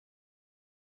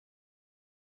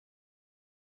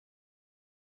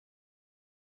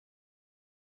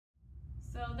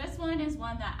So this one is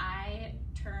one that I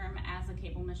term as a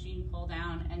cable machine pull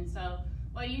down. And so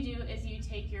what you do is you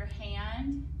take your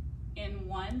hand in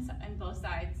both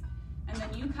sides, and then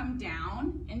you come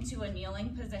down into a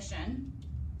kneeling position.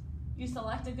 You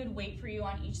select a good weight for you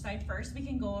on each side first. We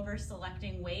can go over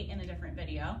selecting weight in a different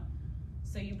video.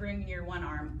 So you bring your one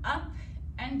arm up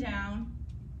and down.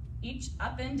 Each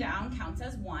up and down counts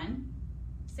as one.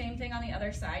 Same thing on the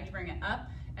other side. You bring it up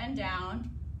and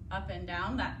down,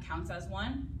 that counts as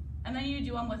one. And then you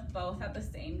do them with both at the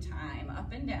same time,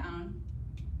 up and down,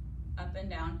 up and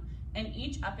down. And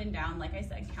each up and down, like I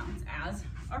said, counts as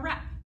a rep.